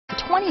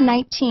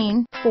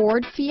2019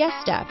 Ford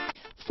Fiesta.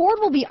 Ford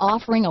will be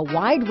offering a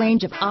wide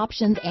range of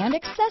options and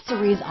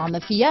accessories on the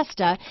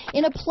Fiesta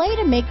in a play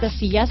to make the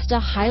Fiesta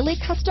highly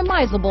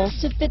customizable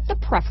to fit the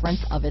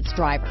preference of its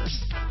drivers.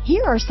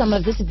 Here are some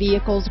of this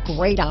vehicle's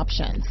great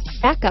options: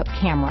 backup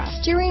camera,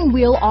 steering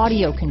wheel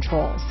audio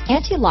controls,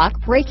 anti-lock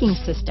braking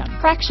system,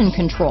 traction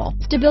control,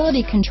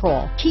 stability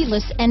control,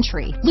 keyless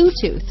entry,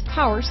 Bluetooth,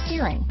 power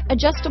steering,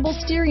 adjustable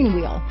steering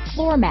wheel,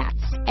 floor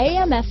mats,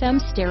 AM/FM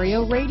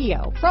stereo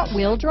radio, front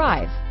wheel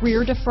drive,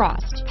 rear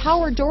defrost,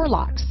 power door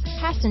locks,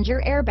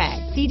 passenger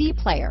airbag, CD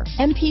player,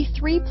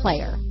 MP3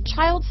 player,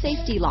 child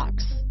safety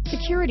locks,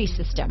 security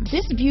system.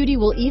 This beauty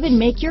will even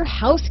make your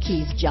house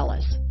keys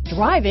jealous.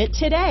 Drive it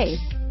today.